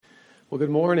Well, good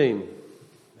morning.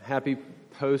 Happy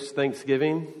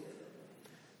post-Thanksgiving.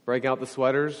 Break out the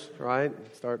sweaters, right?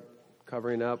 Start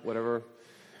covering up whatever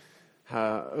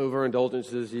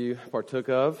overindulgences you partook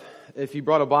of. If you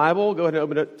brought a Bible, go ahead and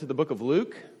open it to the book of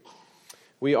Luke.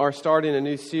 We are starting a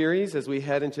new series as we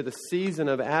head into the season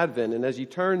of Advent. And as you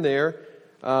turn there,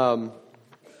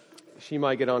 she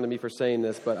might get on to me for saying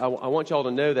this, but I want y'all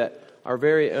to know that our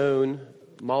very own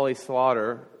Molly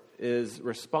Slaughter is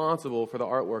responsible for the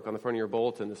artwork on the front of your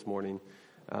bulletin this morning.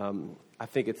 I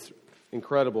think it's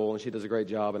incredible, and she does a great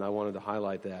job, and I wanted to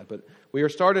highlight that. But we are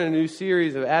starting a new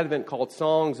series of Advent called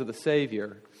Songs of the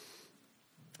Savior.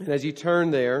 And as you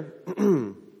turn there,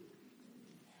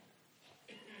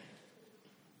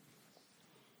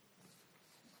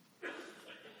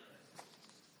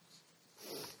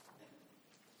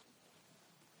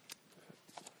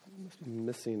 must be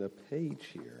missing a page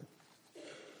here.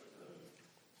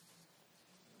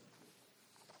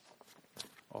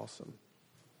 Awesome.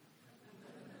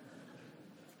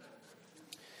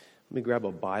 Let me grab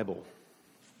a Bible.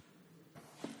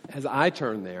 As I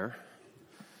turn there,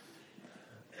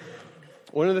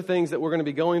 one of the things that we're going to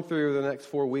be going through the next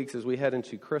 4 weeks as we head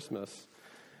into Christmas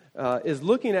is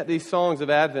looking at these songs of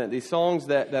Advent, these songs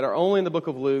that are only in the book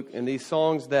of Luke, and these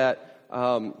songs that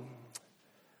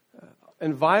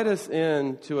invite us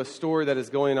into a story that is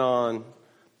going on,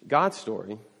 God's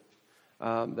story,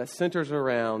 that centers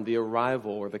around the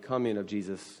arrival or the coming of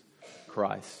Jesus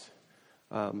Christ.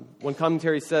 One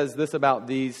commentary says this about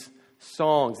these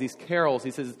songs, these carols.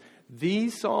 He says,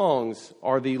 these songs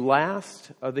are the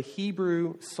last of the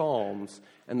Hebrew psalms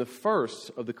and the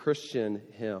first of the Christian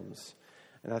hymns.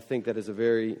 And I think that is a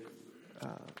very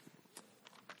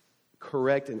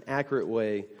correct and accurate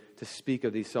way to speak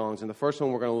of these songs. And the first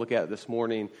one we're going to look at this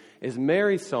morning is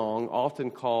Mary's song,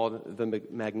 often called the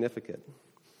Magnifies.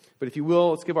 But if you will,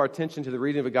 let's give our attention to the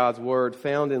reading of God's Word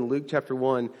found in Luke chapter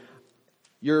 1.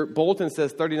 Your bulletin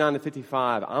says 39 to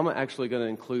 55. I'm actually going to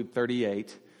include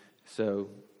 38, so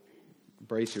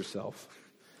brace yourself.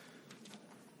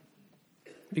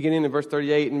 Beginning in verse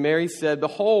 38, and Mary said,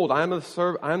 "Behold, I am the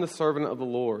servant of the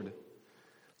Lord.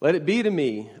 Let it be to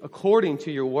me according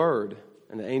to your word."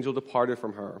 And the angel departed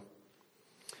from her.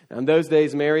 And in those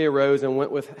days Mary arose and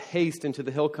went with haste into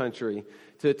the hill country,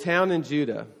 to a town in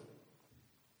Judah.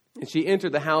 And she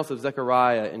entered the house of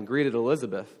Zechariah and greeted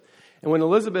Elizabeth. And when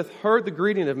Elizabeth heard the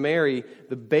greeting of Mary,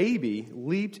 the baby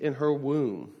leaped in her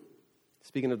womb.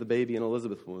 Speaking of the baby in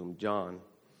Elizabeth's womb, John.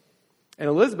 And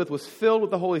Elizabeth was filled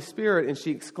with the Holy Spirit, and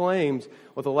she exclaimed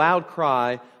with a loud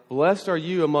cry, "Blessed are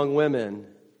you among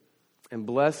women, and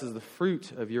blessed is the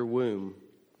fruit of your womb.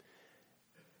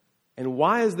 And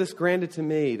why is this granted to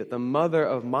me, that the mother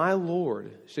of my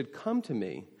Lord should come to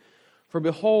me? For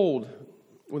behold,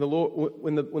 when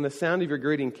the sound of your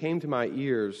greeting came to my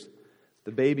ears,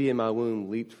 the baby in my womb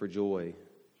leaped for joy.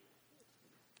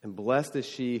 And blessed is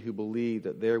she who believed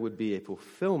that there would be a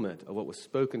fulfillment of what was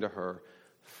spoken to her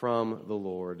from the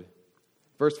Lord."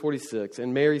 Verse 46,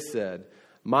 and Mary said,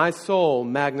 "My soul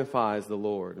magnifies the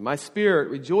Lord. My spirit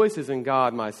rejoices in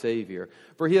God my Savior.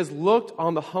 For he has looked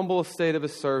on the humble estate of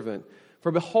his servant.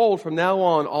 For behold, from now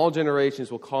on all generations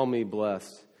will call me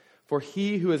blessed. For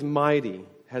he who is mighty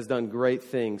has done great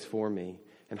things for me,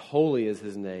 and holy is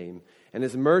his name. And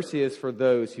his mercy is for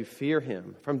those who fear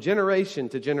him, from generation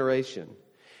to generation.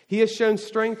 He has shown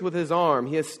strength with his arm.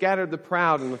 He has scattered the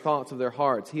proud in the thoughts of their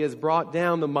hearts. He has brought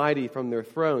down the mighty from their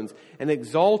thrones and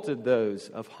exalted those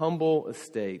of humble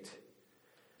estate.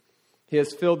 He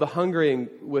has filled the hungry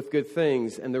with good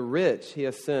things, and the rich he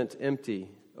has sent empty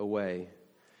away.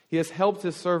 He has helped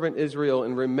his servant Israel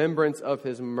in remembrance of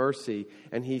his mercy,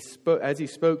 and as he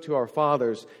spoke to our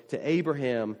fathers, to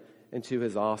Abraham and to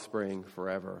his offspring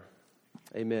forever."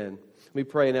 Amen. Let me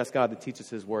pray and ask God to teach us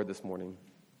his word this morning.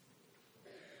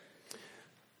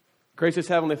 Gracious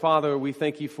Heavenly Father, we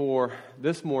thank you for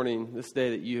this morning, this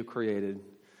day that you have created.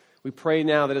 We pray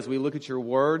now that as we look at your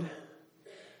word,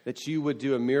 that you would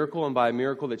do a miracle, and by a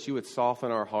miracle that you would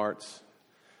soften our hearts,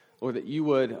 or that you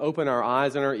would open our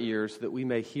eyes and our ears so that we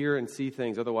may hear and see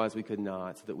things otherwise we could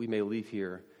not, so that we may leave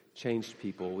here changed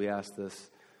people. We ask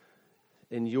this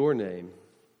in your name.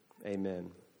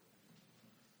 Amen.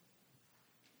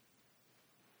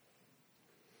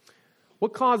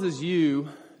 What causes you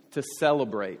to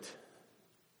celebrate?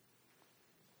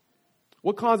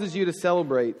 What causes you to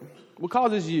celebrate? What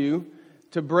causes you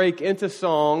to break into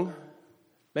song,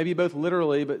 maybe both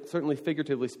literally, but certainly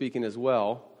figuratively speaking as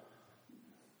well?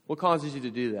 What causes you to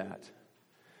do that?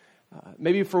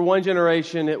 Maybe for one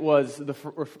generation it was the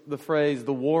phrase,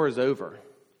 "the war is over,"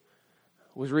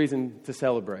 was reason to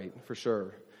celebrate, for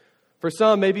sure. For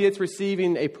some, maybe it's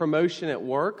receiving a promotion at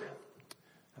work.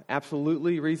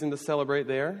 absolutely reason to celebrate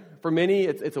there. For many,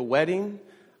 it's a wedding.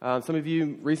 Some of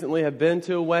you recently have been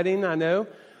to a wedding, I know.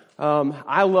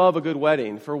 I love a good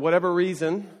wedding. For whatever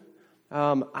reason,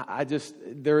 there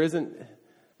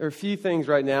are a few things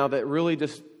right now that really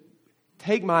just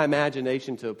take my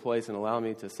imagination to a place and allow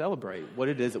me to celebrate what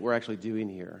it is that we're actually doing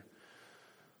here.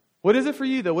 What is it for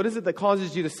you, though? What is it that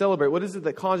causes you to celebrate? What is it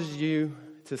that causes you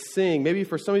to sing? Maybe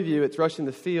for some of you, it's rushing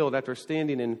the field after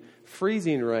standing in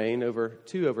freezing rain over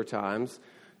 2 overtimes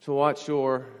to watch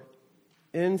your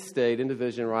in-state,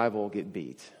 in-division rival get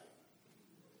beat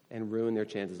and ruin their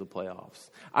chances of playoffs.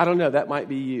 I don't know. That might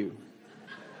be you.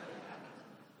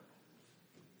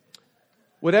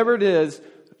 Whatever it is,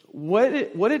 what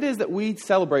it is that we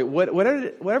celebrate,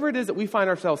 whatever it is that we find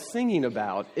ourselves singing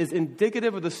about is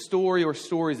indicative of the story or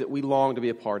stories that we long to be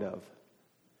a part of.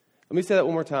 Let me say that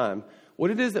one more time. What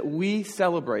it is that we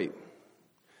celebrate,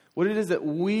 what it is that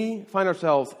we find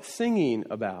ourselves singing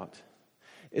about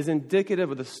is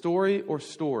indicative of the story or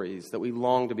stories that we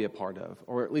long to be a part of,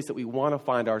 or at least that we want to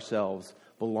find ourselves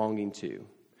belonging to.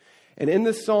 And in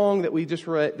this song that we just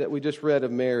read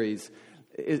of Mary's,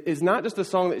 is not just a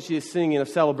song that she is singing of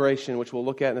celebration, which we'll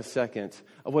look at in a second,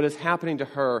 of what is happening to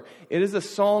her. It is a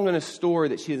song and a story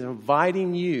that she is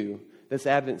inviting you this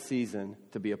Advent season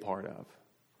to be a part of.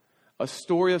 A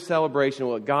story of celebration,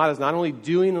 what God is not only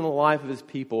doing in the life of His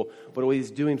people, but what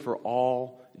He's doing for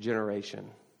all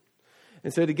generation.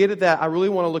 And so to get at that, I really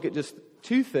want to look at just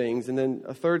 2 things, and then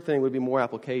a third thing would be more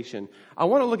application. I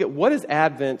want to look at what is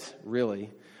Advent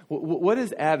really? What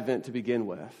is Advent to begin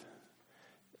with?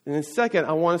 And then second,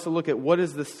 I want us to look at what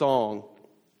is this song?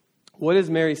 What is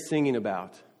Mary singing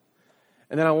about?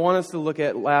 And then I want us to look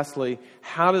at, lastly,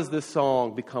 how does this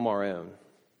song become our own?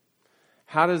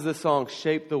 How does this song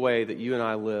shape the way that you and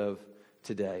I live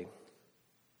today?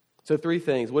 So 3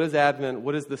 things. What is Advent?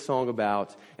 What is this song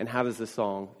about? And how does this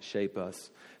song shape us?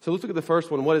 So let's look at the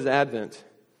first one. What is Advent?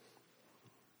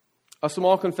 A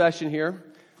small confession here.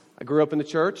 I grew up in the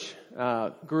church.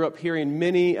 Grew up hearing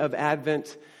many of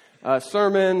Advent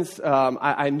sermons.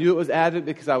 I knew it was Advent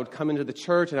because I would come into the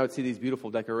church and I would see these beautiful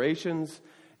decorations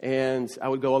and I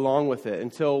would go along with it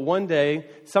until one day,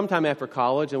 sometime after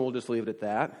college, and we'll just leave it at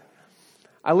that,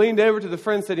 I leaned over to the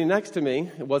friend sitting next to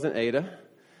me. It wasn't Ada.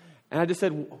 And I just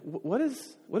said, what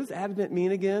does Advent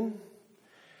mean again?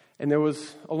 And there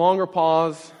was a longer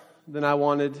pause than I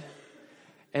wanted.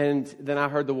 And then I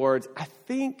heard the words, I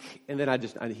think, and then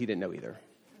he didn't know either.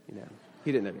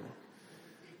 He didn't know either.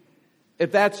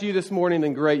 If that's you this morning,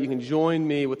 then great. You can join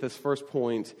me with this first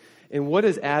point. And what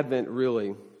is Advent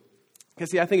really?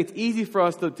 Because, see, I think it's easy for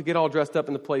us to get all dressed up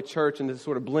and to play church and to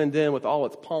sort of blend in with all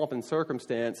its pomp and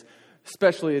circumstance,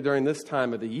 especially during this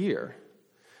time of the year.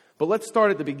 But let's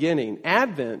start at the beginning.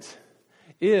 Advent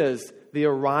is the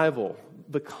arrival,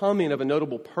 the coming of a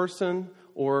notable person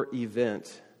or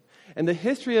event. And the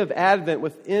history of Advent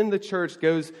within the church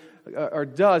does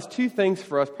 2 things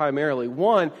for us primarily.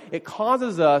 One, it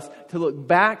causes us to look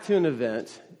back to an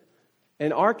event.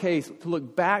 In our case, to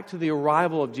look back to the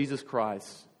arrival of Jesus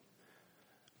Christ,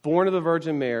 born of the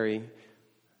Virgin Mary,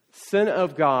 Son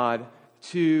of God,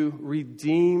 to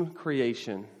redeem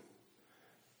creation,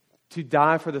 to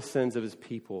die for the sins of His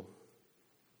people.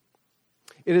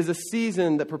 It is a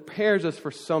season that prepares us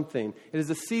for something. It is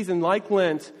a season like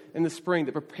Lent in the spring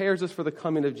that prepares us for the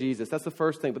coming of Jesus. That's the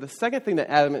first thing. But the second thing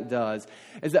that Advent does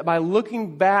is that by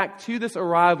looking back to this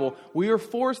arrival, we are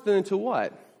forced then to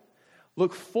what?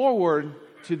 Look forward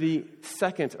to the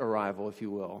second arrival, if you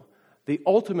will. The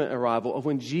ultimate arrival of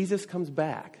when Jesus comes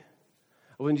back.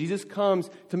 When Jesus comes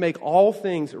to make all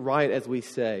things right, as we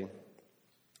say.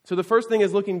 So the first thing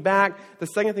is looking back. The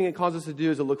second thing it causes us to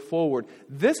do is to look forward.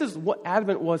 This is what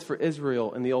Advent was for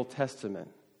Israel in the Old Testament.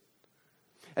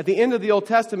 At the end of the Old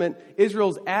Testament,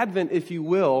 Israel's Advent, if you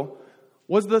will,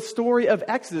 was the story of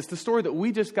Exodus, the story that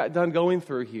we just got done going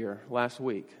through here last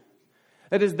week.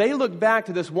 That is, they look back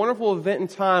to this wonderful event in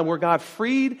time where God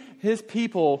freed His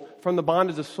people from the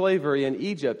bondage of slavery in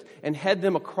Egypt and headed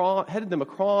them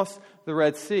across the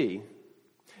Red Sea.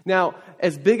 Now,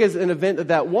 as big as an event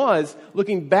that was,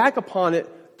 looking back upon it,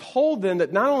 told them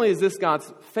that not only is this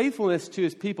God's faithfulness to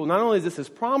His people, not only is this His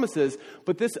promises,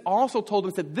 but this also told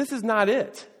them that this is not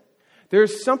it.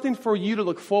 There's something for you to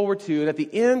look forward to. And at the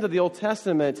end of the Old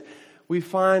Testament, we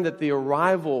find that the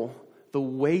arrival, the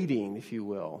waiting, if you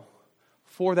will,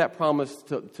 for that promise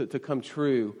to come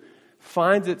true,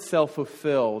 finds itself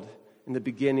fulfilled in the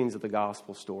beginnings of the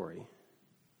gospel story.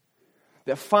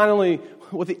 That finally,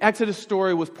 what the Exodus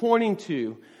story was pointing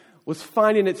to was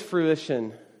finding its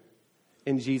fruition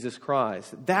in Jesus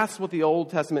Christ. That's what the Old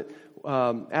Testament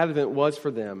Advent was for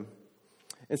them.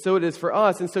 And so it is for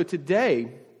us. And so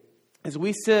today, As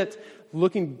we sit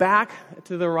looking back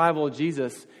to the arrival of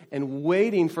Jesus and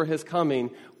waiting for his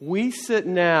coming, we sit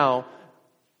now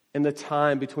in the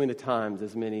time between the times,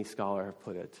 as many scholars have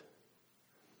put it.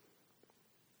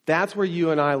 That's where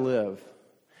you and I live.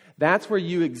 That's where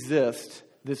you exist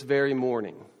this very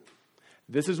morning.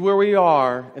 This is where we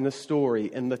are in the story,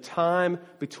 in the time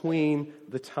between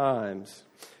the times.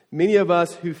 Many of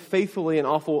us who faithfully and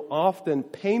often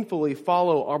painfully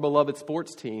follow our beloved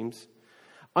sports teams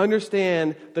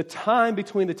understand the time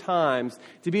between the times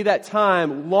to be that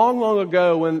time long, long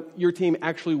ago when your team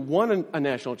actually won a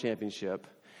national championship,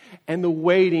 and the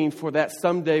waiting for that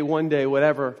someday, one day,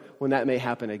 whatever, when that may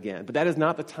happen again. But that is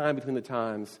not the time between the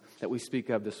times that we speak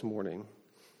of this morning.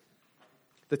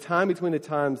 The time between the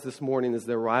times this morning is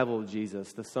the arrival of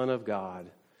Jesus, the Son of God,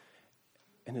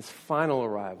 and his final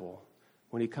arrival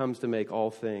when he comes to make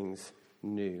all things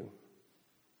new.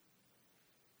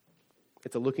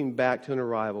 It's a looking back to an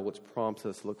arrival which prompts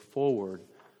us to look forward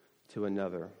to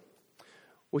another.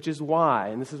 Which is why,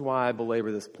 and this is why I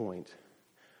belabor this point,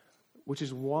 which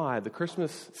is why the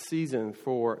Christmas season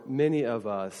for many of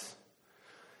us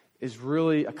is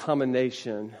really a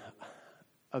combination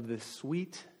of the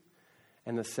sweet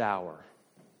and the sour.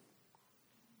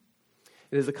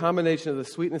 It is a combination of the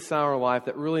sweet and the sour life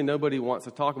that really nobody wants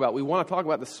to talk about. We want to talk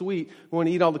about the sweet. We want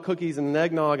to eat all the cookies and the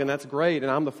eggnog, and that's great,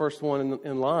 and I'm the first one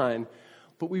in line.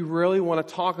 But we really want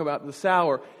to talk about the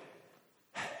sour.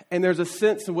 And there's a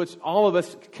sense in which all of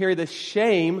us carry this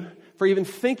shame for even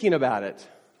thinking about it.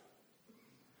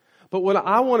 But what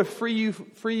I want to free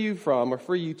you from, or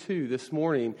free you to this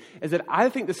morning, is that I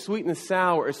think the sweet and the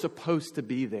sour is supposed to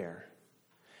be there.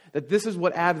 That this is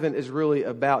what Advent is really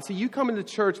about. See, you come into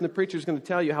church and the preacher is going to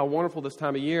tell you how wonderful this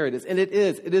time of year it is. And it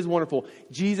is wonderful.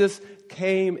 Jesus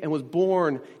came and was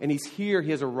born, and he's here,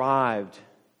 he has arrived.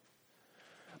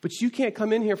 But you can't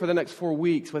come in here for the next 4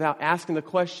 weeks without asking the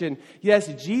question, yes,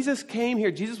 Jesus came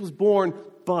here, Jesus was born,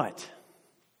 but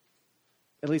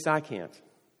at least I can't.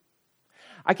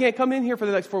 I can't come in here for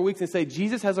the next 4 weeks and say,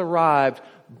 Jesus has arrived,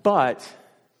 but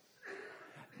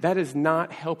that is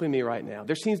not helping me right now.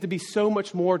 There seems to be so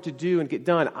much more to do and get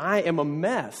done. I am a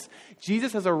mess.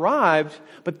 Jesus has arrived,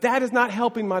 but that is not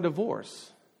helping my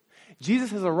divorce.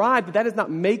 Jesus has arrived, but that is not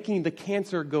making the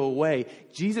cancer go away.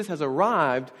 Jesus has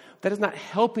arrived, that is not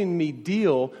helping me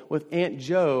deal with Aunt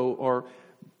Joe or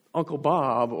Uncle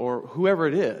Bob or whoever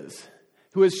it is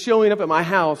who is showing up at my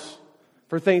house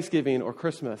for Thanksgiving or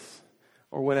Christmas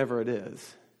or whenever it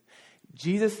is.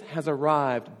 Jesus has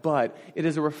arrived, but it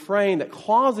is a refrain that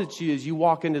closets you as you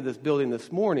walk into this building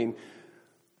this morning.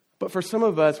 But for some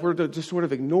of us, we're to just sort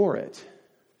of ignore it.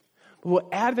 But what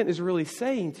Advent is really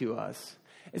saying to us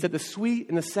is that the sweet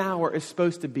and the sour is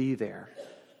supposed to be there.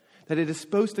 That it is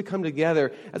supposed to come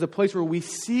together as a place where we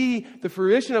see the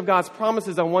fruition of God's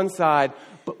promises on one side,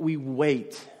 but we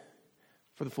wait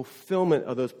for the fulfillment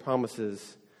of those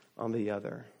promises on the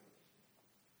other.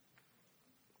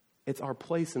 It's our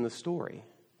place in the story.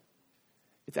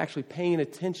 It's actually paying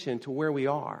attention to where we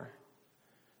are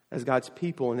as God's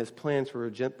people and his plans for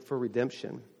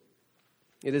redemption.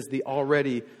 It is the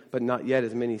already but not yet,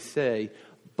 as many say.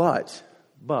 But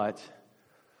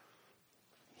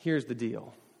here's the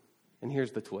deal, and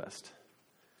here's the twist.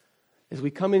 As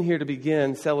we come in here to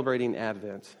begin celebrating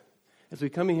Advent, as we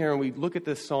come in here and we look at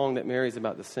this song that Mary's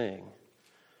about to sing,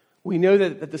 we know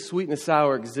that the sweet and the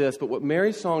sour exist, but what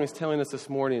Mary's song is telling us this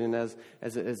morning, and as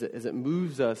it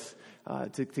moves us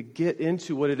to get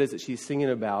into what it is that she's singing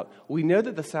about, we know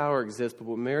that the sour exists, but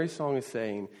what Mary's song is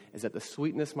saying is that the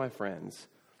sweetness, my friends,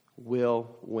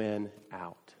 will win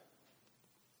out.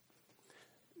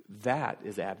 That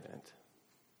is Advent.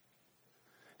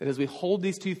 That as we hold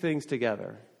these two things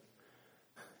together,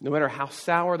 no matter how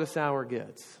sour the sour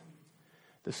gets,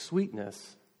 the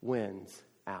sweetness wins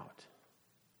out.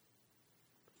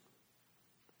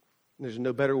 There's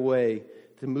no better way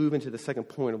to move into the second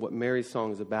point of what Mary's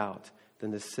song is about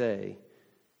than to say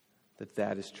that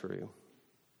that is true.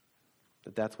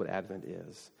 That that's what Advent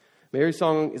is. Mary's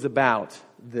song is about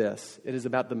this. It is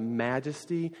about the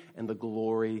majesty and the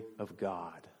glory of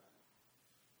God.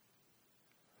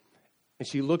 And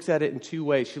she looks at it in two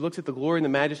ways. She looks at the glory and the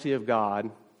majesty of God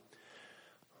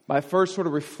by first sort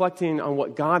of reflecting on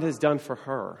what God has done for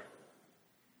her.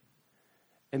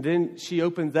 And then she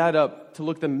opens that up to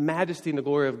look at the majesty and the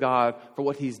glory of God for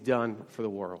what he's done for the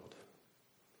world.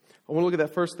 I want to look at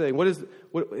that first thing.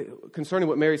 Concerning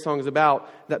what Mary's song is about,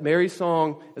 that Mary's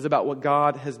song is about what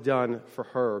God has done for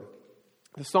her.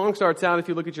 The song starts out, if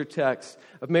you look at your text,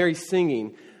 of Mary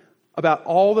singing about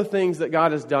all the things that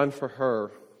God has done for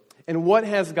her. And what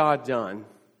has God done?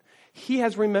 He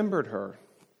has remembered her.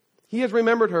 He has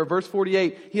remembered her. Verse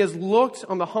 48, he has looked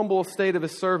on the humble estate of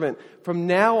his servant. From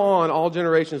now on, all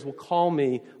generations will call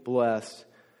me blessed.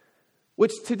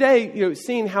 Which today,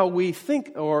 seeing how we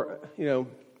think or,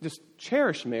 just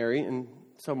cherish Mary in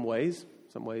some ways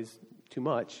too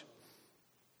much.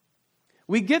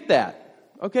 We get that.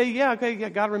 Okay,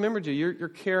 God remembered you. You're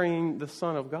carrying the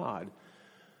Son of God.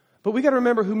 But we got to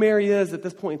remember who Mary is at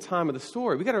this point in time of the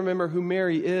story. We got to remember who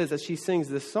Mary is as she sings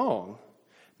this song.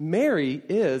 Mary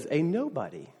is a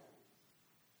nobody.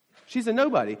 She's a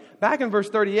nobody. Back in verse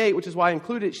 38, which is why I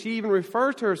included it, she even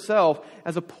refers to herself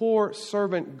as a poor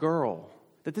servant girl.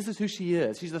 That this is who she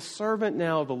is. She's the servant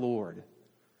now of the Lord.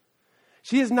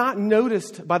 She is not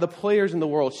noticed by the players in the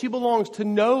world. She belongs to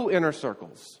no inner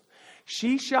circles.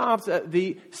 She shops at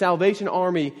the Salvation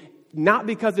Army not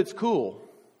because it's cool,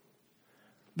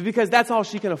 but because that's all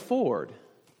she can afford.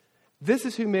 This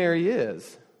is who Mary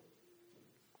is.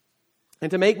 And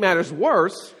to make matters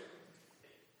worse,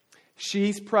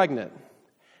 she's pregnant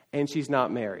and she's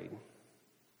not married.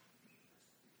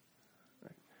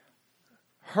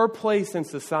 Her place in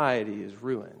society is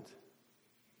ruined.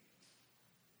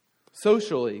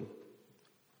 Socially,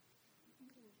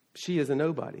 she is a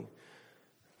nobody.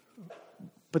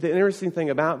 But the interesting thing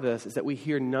about this is that we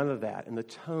hear none of that in the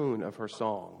tone of her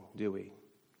song, do we?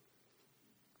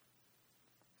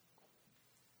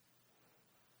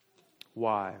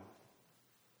 Why?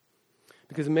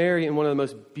 Because Mary, in one of the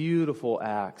most beautiful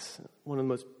acts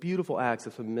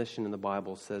of submission in the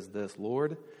Bible, says this: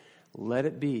 Lord, let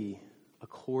it be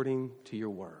according to your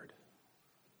word.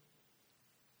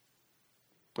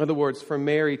 In other words, for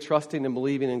Mary, trusting and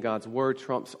believing in God's word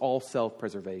trumps all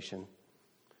self-preservation.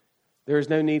 There is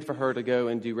no need for her to go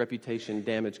and do reputation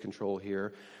damage control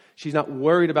here. She's not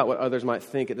worried about what others might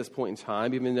think at this point in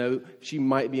time, even though she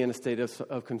might be in a state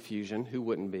of confusion. Who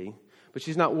wouldn't be? But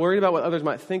she's not worried about what others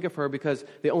might think of her, because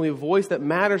the only voice that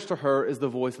matters to her is the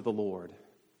voice of the Lord.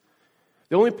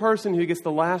 The only person who gets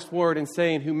the last word in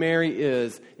saying who Mary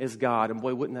is God. And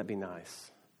boy, wouldn't that be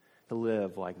nice to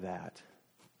live like that?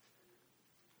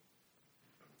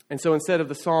 And so instead of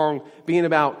the song being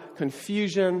about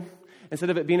confusion, instead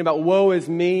of it being about woe is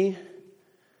me,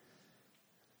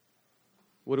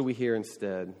 what do we hear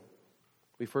instead?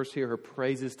 We first hear her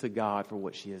praises to God for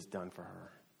what she has done for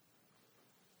her.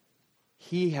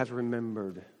 He has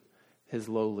remembered his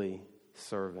lowly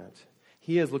servant.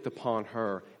 He has looked upon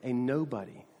her, a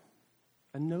nobody.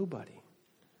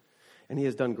 And he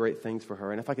has done great things for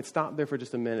her. And if I could stop there for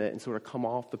just a minute and sort of come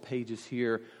off the pages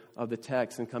here of the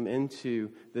text and come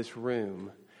into this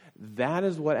room, that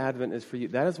is what Advent is for you.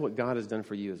 That is what God has done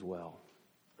for you as well.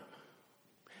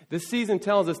 This season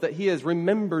tells us that he has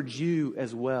remembered you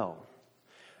as well.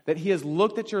 That he has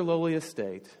looked at your lowly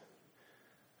estate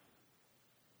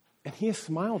and he has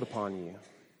smiled upon you.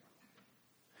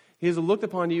 He has looked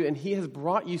upon you and he has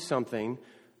brought you something,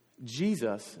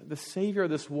 Jesus, the Savior of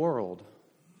this world,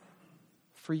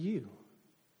 for you.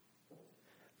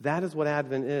 That is what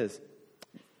Advent is.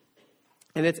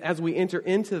 And it's as we enter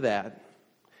into that,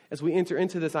 as we enter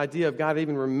into this idea of God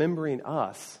even remembering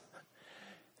us,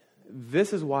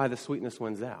 this is why the sweetness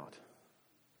wins out.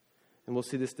 And we'll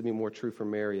see this to be more true for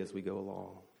Mary as we go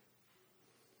along.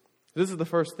 This is the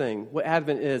first thing. What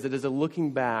Advent is, it is a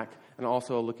looking back and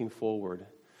also a looking forward.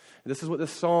 And this is what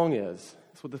this song is.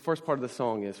 That's what the first part of the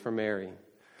song is for Mary.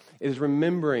 It is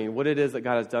remembering what it is that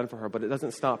God has done for her, but it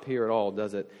doesn't stop here at all,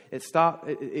 does it?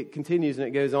 It continues and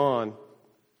it goes on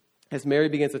as Mary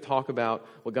begins to talk about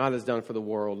what God has done for the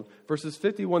world. Verses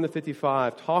 51 to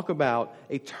 55 talk about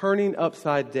a turning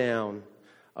upside down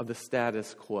of the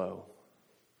status quo.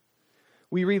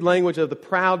 We read language of the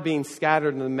proud being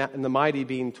scattered and the mighty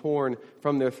being torn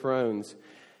from their thrones.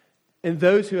 And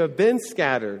those who have been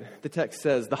scattered, the text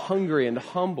says, the hungry and the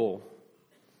humble,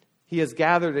 he has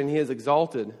gathered and he has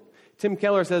exalted. Tim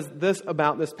Keller says this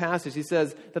about this passage. He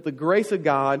says that the grace of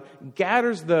God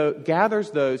gathers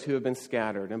those who have been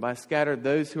scattered. And by scattered,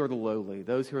 those who are the lowly,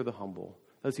 those who are the humble,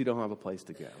 those who don't have a place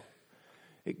to go.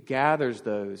 It gathers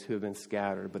those who have been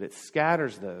scattered, but it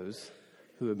scatters those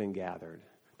who have been gathered.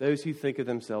 Those who think of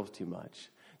themselves too much.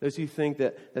 Those who think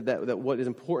that what is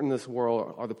important in this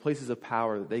world are the places of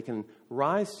power that they can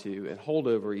rise to and hold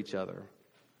over each other.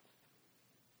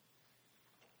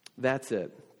 That's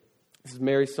it. This is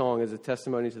Mary's song as a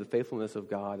testimony to the faithfulness of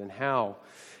God and how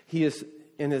he is,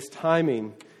 in his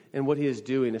timing and what he is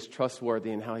doing, is trustworthy,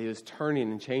 and how he is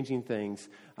turning and changing things,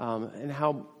 and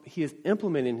how he is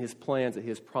implementing his plans that he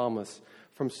has promised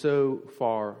from so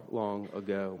far long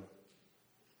ago.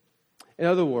 In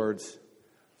other words,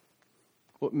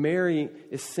 what Mary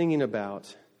is singing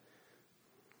about,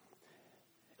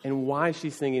 and why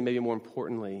she's singing, maybe more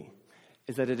importantly,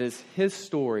 is that it is his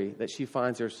story that she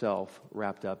finds herself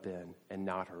wrapped up in and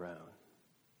not her own.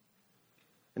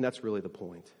 And that's really the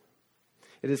point.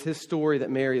 It is his story that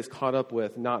Mary is caught up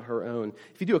with, not her own.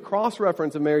 If you do a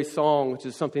cross-reference of Mary's song, which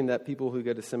is something that people who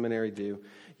go to seminary do,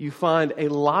 you find a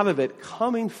lot of it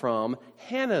coming from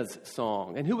Hannah's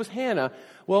song. And who was Hannah?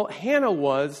 Well, Hannah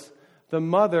was the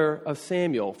mother of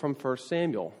Samuel from 1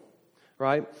 Samuel,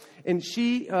 right? And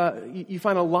you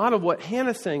find a lot of what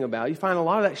Hannah sang about. You find a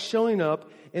lot of that showing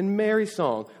up in Mary's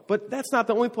song. But that's not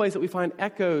the only place that we find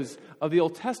echoes of the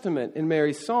Old Testament in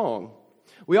Mary's song.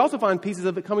 We also find pieces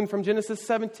of it coming from Genesis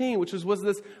 17, which was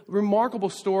this remarkable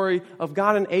story of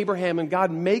God and Abraham and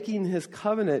God making his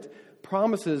covenant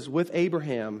promises with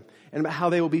Abraham and about how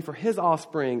they will be for his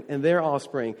offspring and their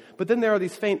offspring. But then there are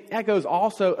these faint echoes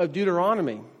also of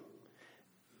Deuteronomy.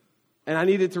 And I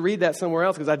needed to read that somewhere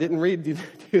else because I didn't read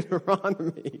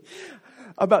Deuteronomy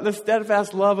about the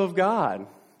steadfast love of God.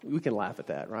 We can laugh at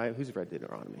that, right? Who's read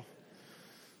Deuteronomy?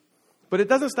 But it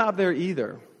doesn't stop there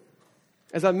either.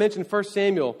 As I mentioned, 1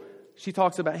 Samuel, she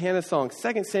talks about Hannah's song.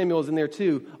 2 Samuel is in there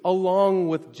too, along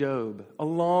with Job,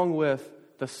 along with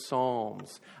the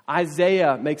Psalms.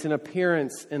 Isaiah makes an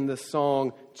appearance in the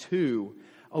song too,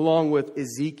 along with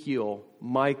Ezekiel,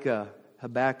 Micah,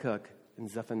 Habakkuk,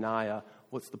 and Zephaniah.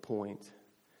 What's the point?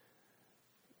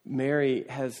 Mary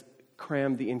has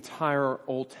crammed the entire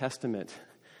Old Testament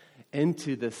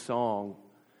into this song.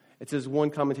 It's as one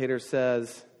commentator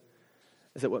says,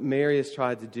 is that what Mary has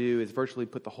tried to do is virtually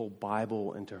put the whole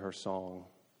Bible into her song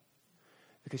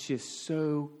because she is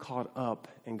so caught up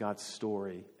in God's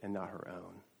story and not her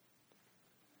own.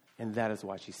 And that is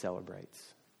why she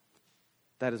celebrates.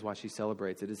 That is why she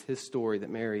celebrates. It is his story that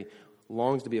Mary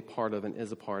longs to be a part of and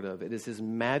is a part of. It is his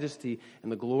majesty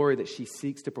and the glory that she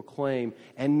seeks to proclaim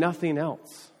and nothing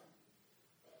else.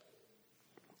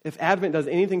 If Advent does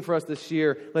anything for us this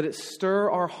year, let it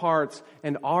stir our hearts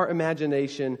and our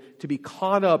imagination to be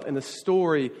caught up in the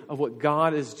story of what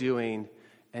God is doing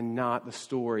and not the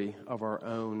story of our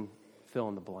own fill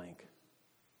in the blank.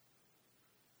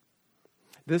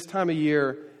 This time of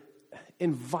year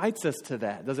invites us to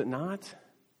that, does it not?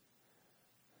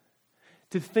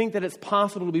 To think that it's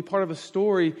possible to be part of a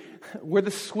story where the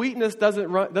sweetness does win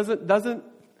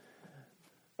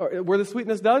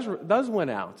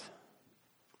out.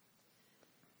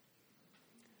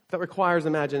 That requires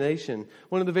imagination.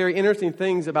 One of the very interesting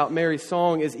things about Mary's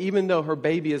song is even though her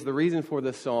baby is the reason for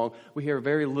this song, we hear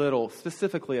very little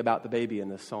specifically about the baby in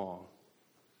this song,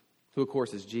 who of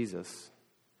course is Jesus.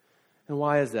 And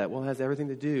why is that? Well, it has everything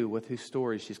to do with whose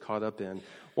story she's caught up in.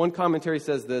 One commentary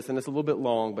says this, and it's a little bit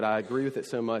long, but I agree with it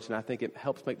so much, and I think it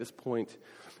helps make this point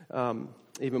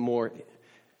even more. It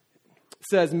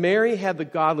says, Mary had the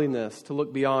godliness to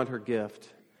look beyond her gift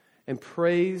and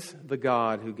praise the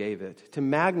God who gave it. To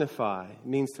magnify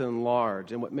means to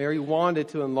enlarge. And what Mary wanted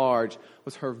to enlarge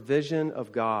was her vision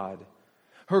of God.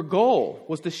 Her goal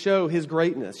was to show his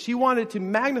greatness. She wanted to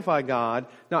magnify God,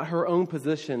 not her own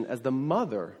position as the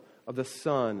mother of the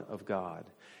Son of God.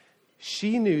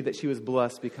 She knew that she was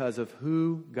blessed because of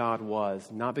who God was,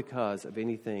 not because of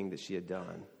anything that she had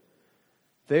done.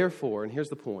 Therefore, and here's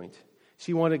the point,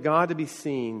 she wanted God to be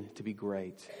seen to be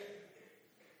great,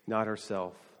 not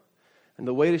herself. And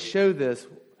the way to show this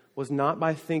was not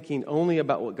by thinking only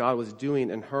about what God was doing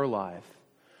in her life,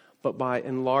 but by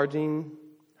enlarging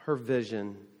her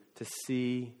vision to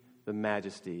see the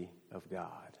majesty of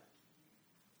God.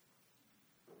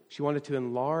 She wanted to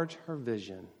enlarge her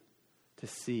vision to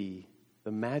see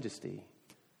the majesty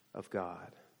of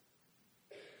God.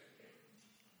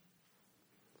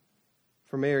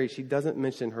 For Mary, she doesn't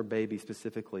mention her baby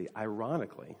specifically,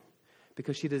 ironically,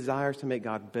 because she desires to make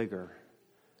God bigger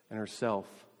and herself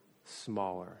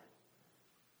smaller.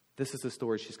 This is the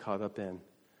story she's caught up in.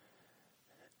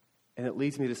 And it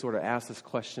leads me to sort of ask this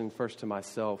question first to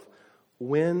myself.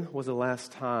 When was the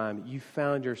last time you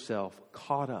found yourself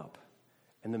caught up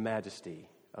in the majesty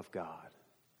of God?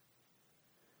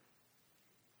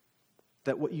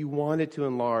 That what you wanted to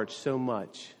enlarge so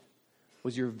much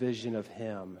was your vision of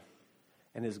him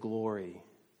and his glory.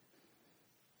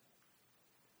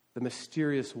 The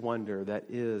mysterious wonder that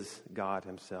is God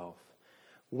himself.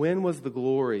 When was the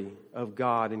glory of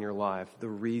God in your life the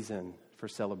reason for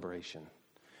celebration?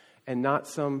 And not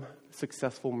some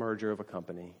successful merger of a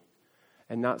company.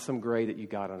 And not some grade that you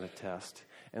got on a test.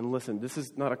 And listen, this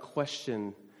is not a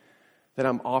question that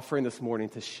I'm offering this morning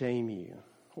to shame you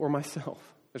or myself.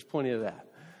 There's plenty of that.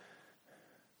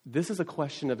 This is a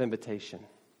question of invitation.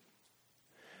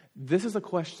 This is a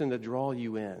question to draw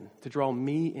you in, to draw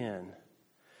me in,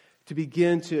 to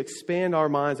begin to expand our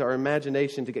minds, our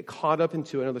imagination, to get caught up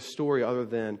into another story other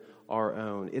than our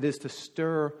own. It is to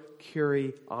stir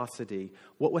curiosity.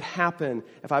 What would happen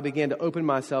if I began to open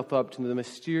myself up to the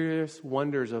mysterious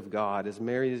wonders of God, as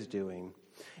Mary is doing,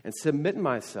 and submit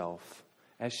myself,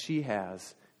 as she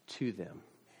has, to them?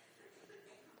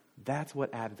 That's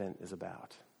what Advent is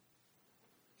about.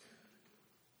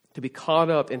 To be caught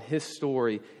up in his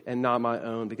story and not my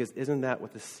own, because isn't that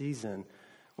what the season,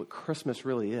 what Christmas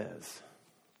really is?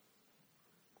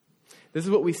 This is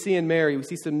what we see in Mary. We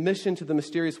see submission to the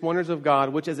mysterious wonders of God,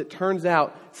 which, as it turns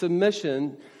out,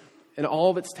 submission and all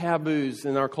of its taboos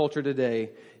in our culture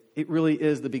today, it really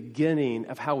is the beginning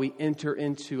of how we enter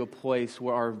into a place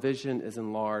where our vision is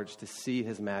enlarged to see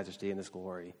his majesty and his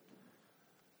glory.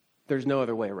 There's no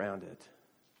other way around it.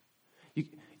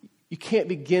 You can't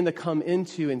begin to come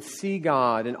into and see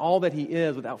God and all that he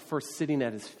is without first sitting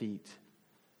at his feet.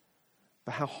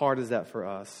 But how hard is that for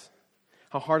us?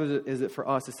 How hard is it for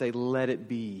us to say, let it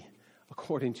be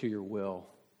according to your will?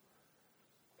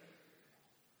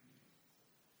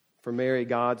 For Mary,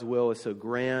 God's will is so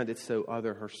grand, it's so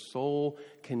other. Her soul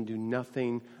can do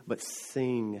nothing but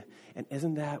sing. And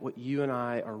isn't that what you and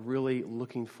I are really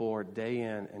looking for day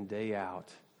in and day out?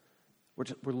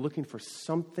 We're looking for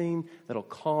something that'll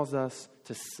cause us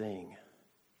to sing.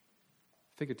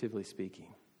 Figuratively speaking,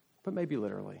 but maybe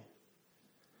literally.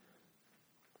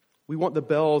 We want the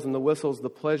bells and the whistles, the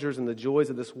pleasures and the joys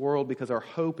of this world because our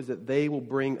hope is that they will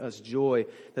bring us joy,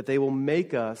 that they will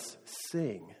make us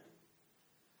sing.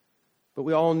 But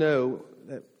we all know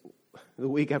that the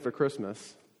week after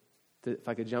Christmas, if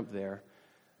I could jump there,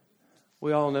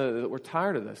 we all know that we're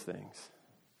tired of those things.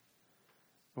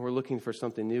 And we're looking for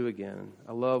something new again.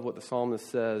 I love what the psalmist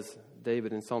says,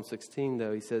 David in Psalm 16,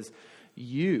 though. He says,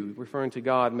 you, referring to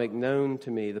God, make known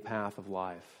to me the path of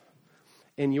life.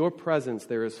 In your presence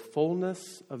there is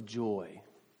fullness of joy.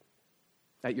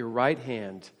 At your right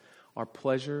hand are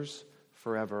pleasures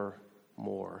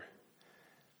forevermore.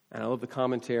 And I love the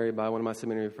commentary by one of my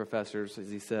seminary professors as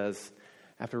he says,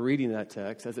 after reading that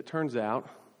text, as it turns out,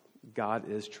 God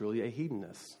is truly a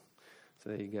hedonist.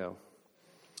 So there you go.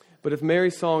 But if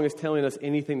Mary's song is telling us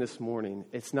anything this morning,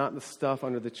 it's not the stuff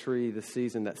under the tree this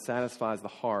season that satisfies the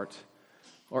heart,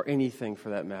 or anything for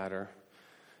that matter.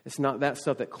 It's not that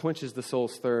stuff that quenches the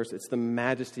soul's thirst. It's the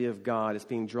majesty of God. It's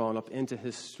being drawn up into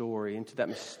his story, into that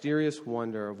mysterious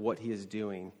wonder of what he is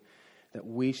doing that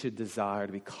we should desire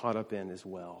to be caught up in as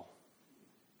well.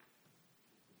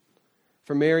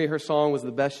 For Mary, her song was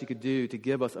the best she could do to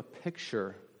give us a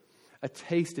picture, a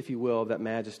taste, if you will, of that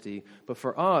majesty. But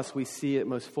for us, we see it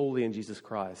most fully in Jesus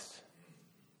Christ.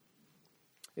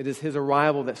 It is his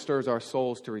arrival that stirs our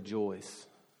souls to rejoice.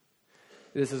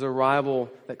 It is his arrival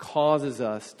that causes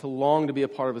us to long to be a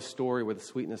part of a story where the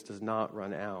sweetness does not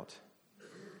run out.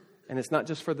 And it's not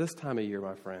just for this time of year,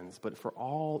 my friends, but for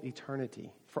all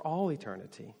eternity. For all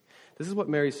eternity. This is what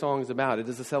Mary's song is about. It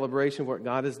is a celebration of what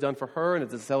God has done for her, and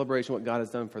it's a celebration of what God has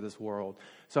done for this world.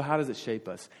 So how does it shape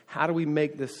us? How do we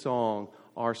make this song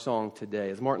our song today?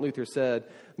 As Martin Luther said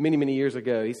many, many years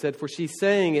ago, he said, "For she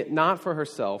sang it not for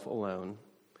herself alone,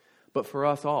 but for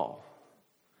us all,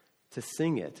 to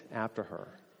sing it after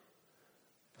her."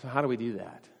 So how do we do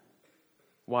that?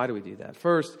 Why do we do that?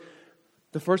 First,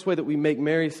 the first way that we make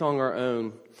Mary's song our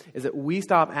own is that we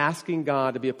stop asking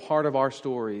God to be a part of our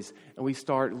stories and we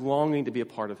start longing to be a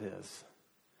part of his.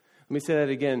 Let me say that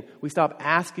again. We stop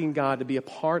asking God to be a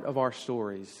part of our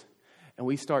stories and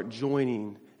we start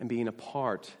joining and being a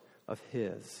part of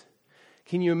his.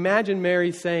 Can you imagine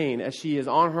Mary saying, as she is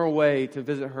on her way to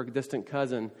visit her distant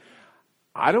cousin,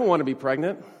 "I don't want to be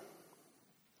pregnant.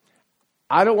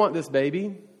 I don't want this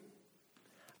baby.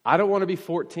 I don't want to be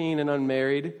 14 and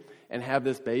unmarried and have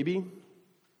this baby"?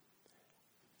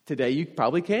 Today you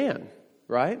probably can,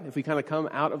 right? If we kind of come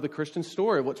out of the Christian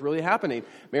story of what's really happening.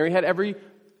 Mary had every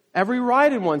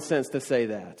right in one sense to say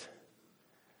that.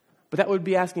 But that would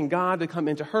be asking God to come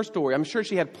into her story. I'm sure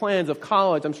she had plans of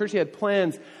college. I'm sure she had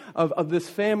plans of this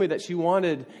family that she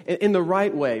wanted in the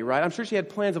right way, right? I'm sure she had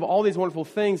plans of all these wonderful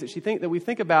things that we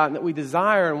think about and that we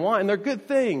desire and want, and they're good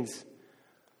things.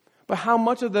 But how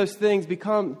much of those things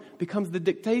becomes the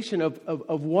dictation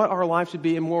of what our life should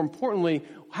be, and more importantly,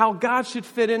 how God should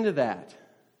fit into that?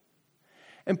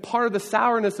 And part of the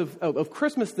sourness of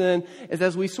Christmas then is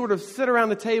as we sort of sit around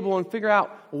the table and figure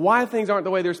out why things aren't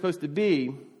the way they're supposed to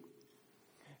be,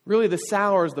 really the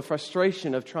sour is the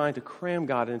frustration of trying to cram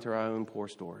God into our own poor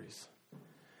stories.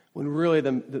 When really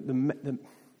the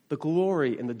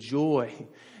glory and the joy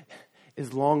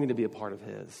is longing to be a part of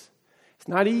his. It's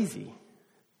not easy.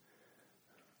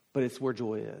 But it's where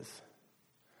joy is.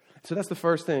 So that's the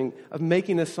first thing of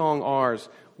making this song ours.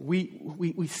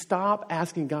 We stop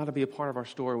asking God to be a part of our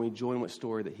story, and we join what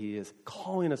story that He is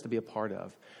calling us to be a part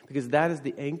of. Because that is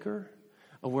the anchor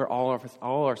of where all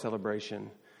our celebration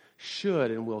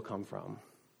should and will come from.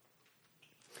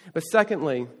 But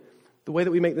secondly, the way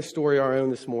that we make this story our own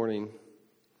this morning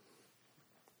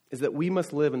is that we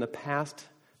must live in the past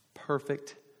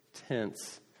perfect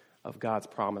tense of God's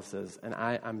promises. And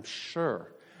I'm sure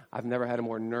I've never had a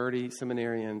more nerdy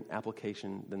seminarian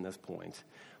application than this point.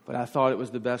 But I thought it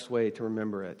was the best way to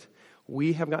remember it.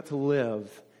 We have got to live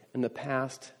in the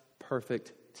past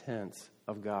perfect tense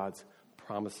of God's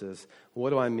promises.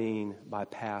 What do I mean by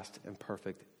past and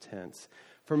perfect tense?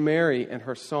 For Mary and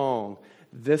her song,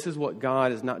 this is what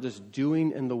God is not just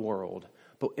doing in the world,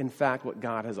 but in fact what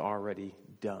God has already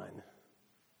done.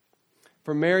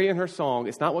 For Mary and her song,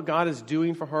 it's not what God is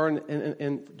doing for her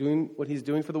and doing what He's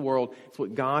doing for the world. It's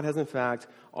what God has in fact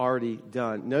already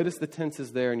done. Notice the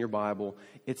tenses there in your Bible.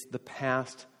 It's the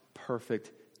past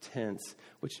perfect tense,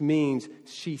 which means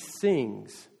she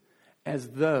sings as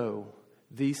though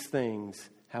these things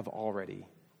have already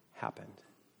happened.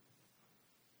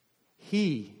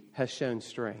 He has shown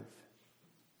strength.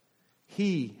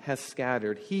 He has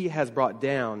scattered. He has brought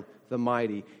down the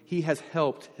mighty. He has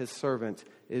helped His servant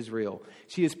Israel.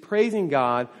 She is praising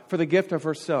God for the gift of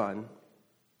her son.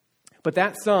 But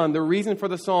that son, the reason for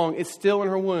the song, is still in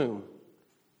her womb.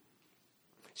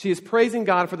 She is praising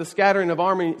God for the scattering of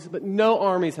armies, but no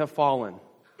armies have fallen.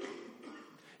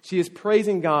 She is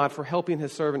praising God for helping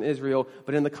His servant Israel,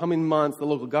 but in the coming months, the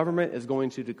local government is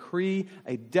going to decree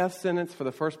a death sentence for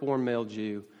the firstborn male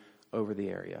Jew over the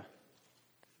area.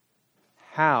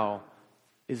 How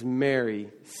is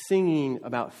Mary singing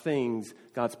about things,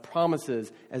 God's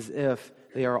promises, as if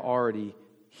they are already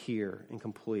here and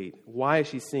complete? Why is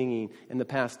she singing in the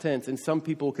past tense? And some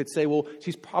people could say, well,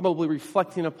 she's probably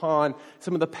reflecting upon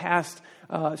some of the past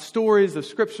stories of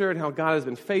Scripture and how God has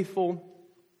been faithful.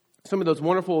 Some of those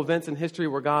wonderful events in history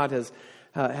where God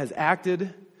has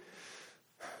acted.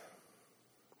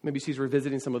 Maybe she's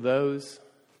revisiting some of those.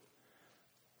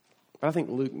 But I think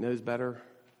Luke knows better.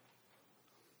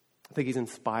 I think he's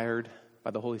inspired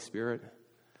by the Holy Spirit.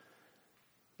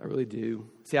 I really do.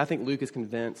 See, I think Luke is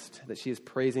convinced that she is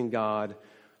praising God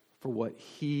for what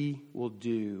He will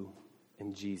do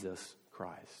in Jesus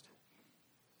Christ.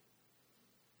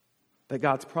 That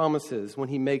God's promises, when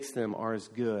He makes them, are as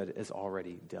good as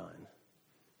already done.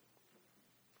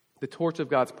 The torch of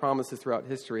God's promises throughout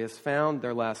history has found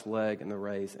their last leg in the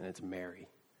race, and it's Mary,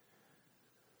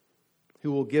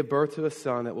 who will give birth to a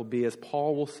son that will be, as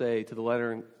Paul will say to the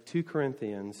letter in 2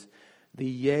 Corinthians, the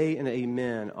yea and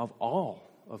amen of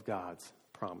all of God's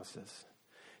promises.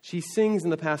 She sings in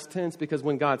the past tense because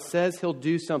when God says He'll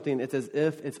do something, it's as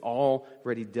if it's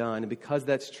already done. And because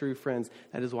that's true, friends,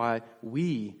 that is why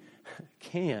we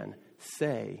can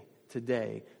say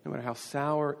today, no matter how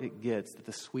sour it gets, that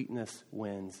the sweetness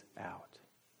wins out.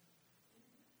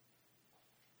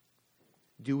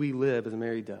 Do we live as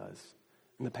Mary does?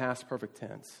 In the past perfect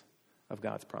tense of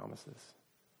God's promises,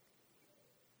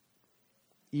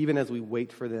 even as we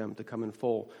wait for them to come in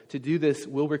full. To do this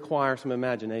will require some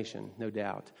imagination, no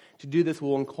doubt. To do this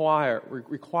will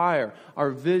require our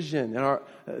vision and our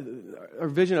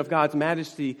vision of God's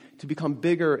majesty to become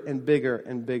bigger and bigger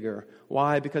and bigger.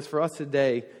 Why? Because for us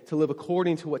today, to live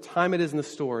according to what time it is in the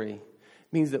story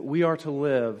means that we are to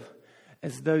live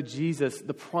as though Jesus,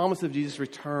 the promise of Jesus'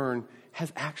 return,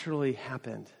 has actually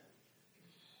happened.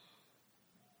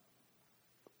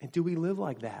 And do we live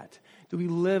like that? Do we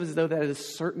live as though that is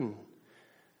certain?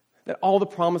 That all the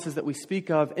promises that we speak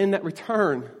of in that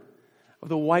return, of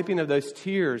the wiping of those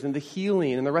tears and the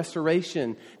healing and the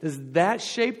restoration, does that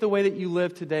shape the way that you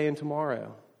live today and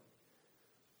tomorrow?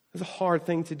 It's a hard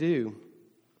thing to do.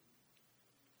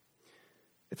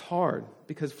 It's hard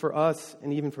because for us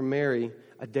and even for Mary,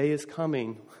 a day is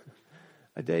coming.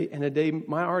 A day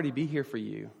might already be here for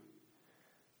you,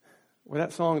 where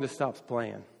that song just stops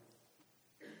playing.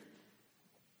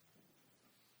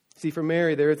 See, for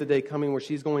Mary, there is a day coming where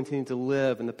she's going to need to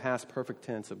live in the past perfect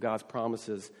tense of God's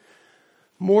promises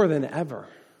more than ever.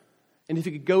 And if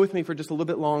you could go with me for just a little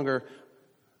bit longer,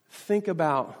 think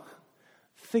about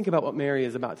what Mary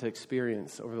is about to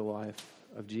experience over the life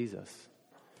of Jesus.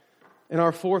 In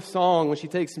our fourth song, when she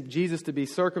takes Jesus to be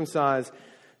circumcised,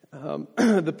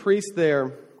 the priest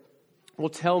there will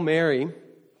tell Mary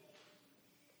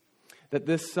that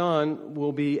this son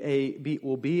will be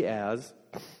as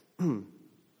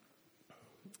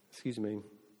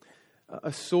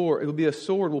a sword. It will be a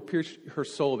sword will pierce her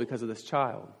soul because of this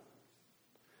child.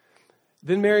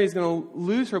 Then Mary is going to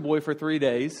lose her boy for 3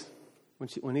 days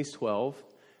when he's 12,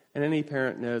 And any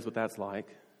parent knows what that's like.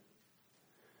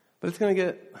 But it's going to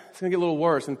get a little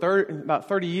worse. In about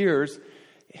 30 years,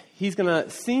 he's going to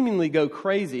seemingly go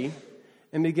crazy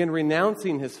and begin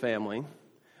renouncing his family,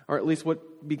 or at least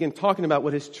begin talking about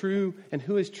what his true and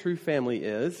who his true family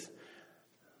is.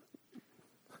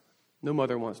 No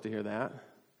mother wants to hear that.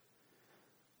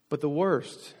 But the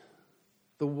worst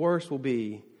will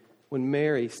be when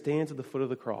Mary stands at the foot of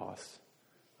the cross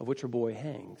of which her boy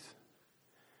hangs.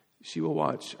 She will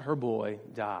watch her boy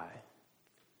die.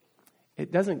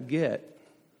 It doesn't get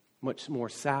much more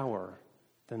sour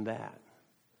than that.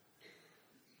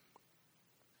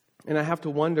 And I have to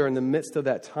wonder, in the midst of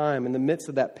that time, in the midst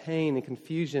of that pain and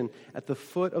confusion at the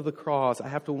foot of the cross, I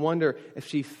have to wonder if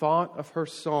she thought of her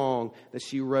song that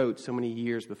she wrote so many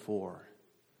years before.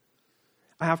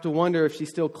 I have to wonder if she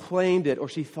still claimed it, or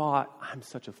she thought, I'm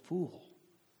such a fool.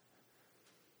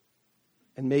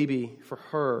 And maybe for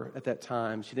her at that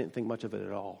time, she didn't think much of it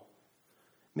at all.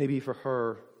 Maybe for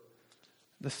her,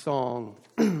 the song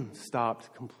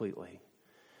stopped completely.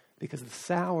 Because the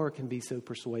sour can be so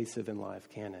persuasive in life,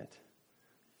 can it?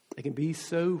 It can be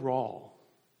so raw.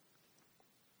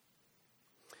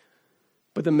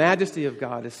 But the majesty of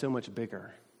God is so much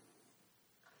bigger.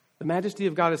 The majesty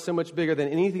of God is so much bigger than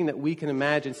anything that we can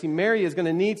imagine. See, Mary is going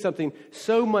to need something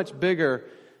so much bigger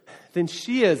than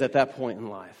she is at that point in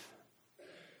life.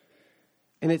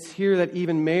 And it's here that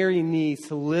even Mary needs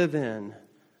to live in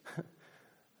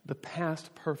the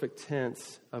past perfect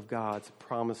tense of God's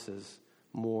promises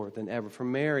more than ever. For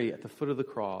Mary at the foot of the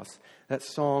cross, that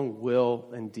song will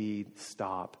indeed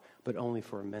stop, but only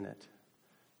for a minute,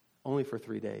 only for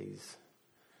 3 days.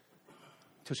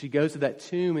 Till she goes to that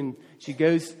tomb, and she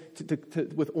goes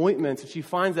with ointments, and she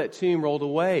finds that tomb rolled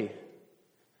away.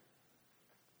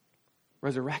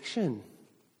 Resurrection.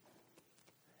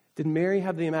 Did Mary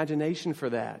have the imagination for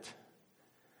that?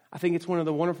 I think it's one of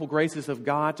the wonderful graces of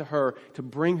God to her to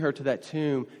bring her to that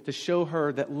tomb, to show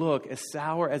her that, look, as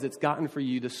sour as it's gotten for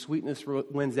you, the sweetness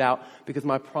wins out because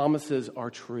my promises are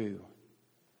true.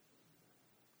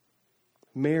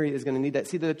 Mary is going to need that.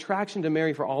 See, the attraction to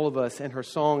Mary for all of us and her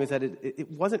song is that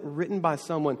it wasn't written by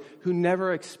someone who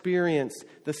never experienced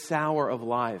the sour of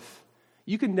life.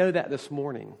 You can know that this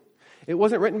morning. It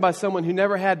wasn't written by someone who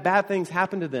never had bad things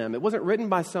happen to them. It wasn't written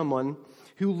by someone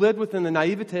who lived within the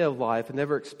naivete of life and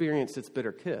never experienced its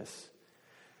bitter kiss.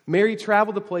 Mary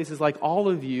traveled to places like all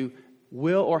of you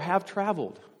will or have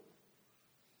traveled.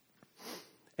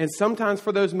 And sometimes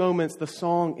for those moments, the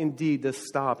song indeed does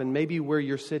stop. And maybe where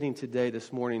you're sitting today,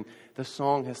 this morning, the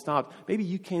song has stopped. Maybe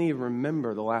you can't even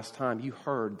remember the last time you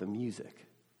heard the music.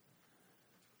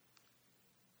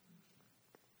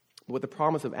 What the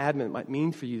promise of Advent might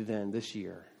mean for you then this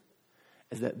year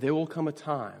is that there will come a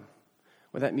time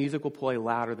where that music will play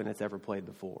louder than it's ever played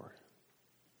before.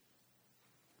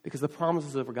 Because the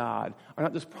promises of God are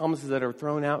not just promises that are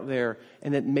thrown out there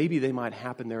and that maybe they might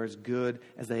happen. They're as good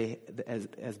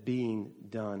as being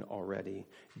done already.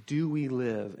 Do we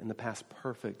live in the past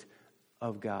perfect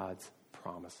of God's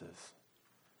promises?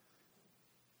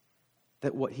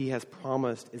 That what He has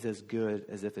promised is as good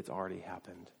as if it's already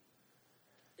happened.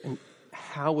 And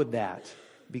how would that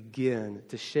begin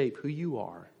to shape who you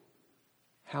are,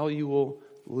 how you will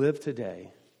live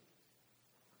today,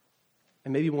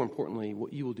 and maybe more importantly,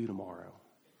 what you will do tomorrow?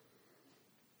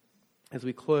 As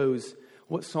we close,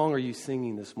 what song are you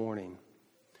singing this morning?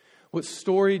 What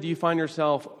story do you find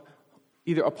yourself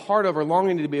either a part of or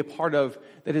longing to be a part of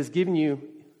that has given you,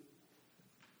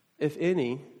 if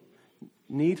any,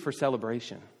 need for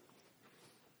celebration?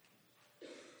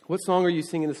 What song are you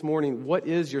singing this morning? What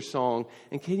is your song?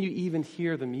 And can you even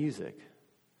hear the music?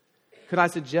 Could I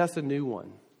suggest a new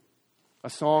one? A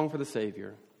song for the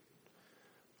Savior.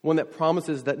 One that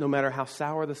promises that no matter how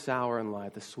sour the sour in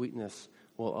life, the sweetness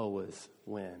will always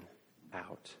win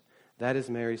out. That is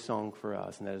Mary's song for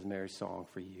us, and that is Mary's song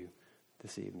for you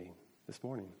this evening, this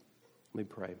morning. Let me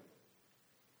pray.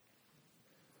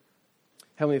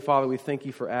 Heavenly Father, we thank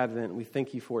you for Advent. We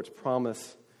thank you for its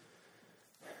promise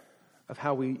of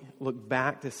how we look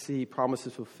back to see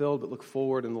promises fulfilled, but look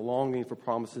forward in the longing for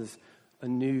promises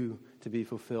anew to be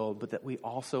fulfilled, but that we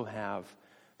also have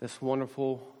this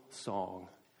wonderful song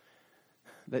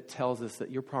that tells us that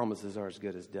your promises are as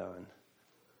good as done.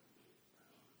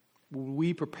 Would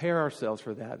we prepare ourselves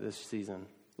for that this season?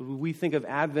 Would we think of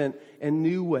Advent in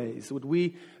new ways? Would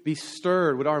we be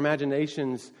stirred? Would our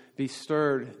imaginations be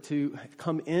stirred to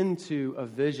come into a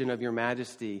vision of your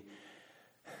majesty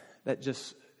that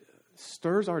just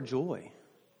stirs our joy,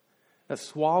 that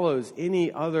swallows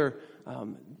any other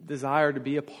desire to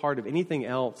be a part of anything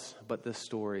else but this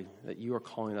story that you are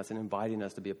calling us and inviting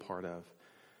us to be a part of?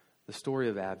 the story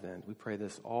of Advent. We pray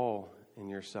this all in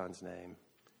your Son's name.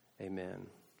 Amen.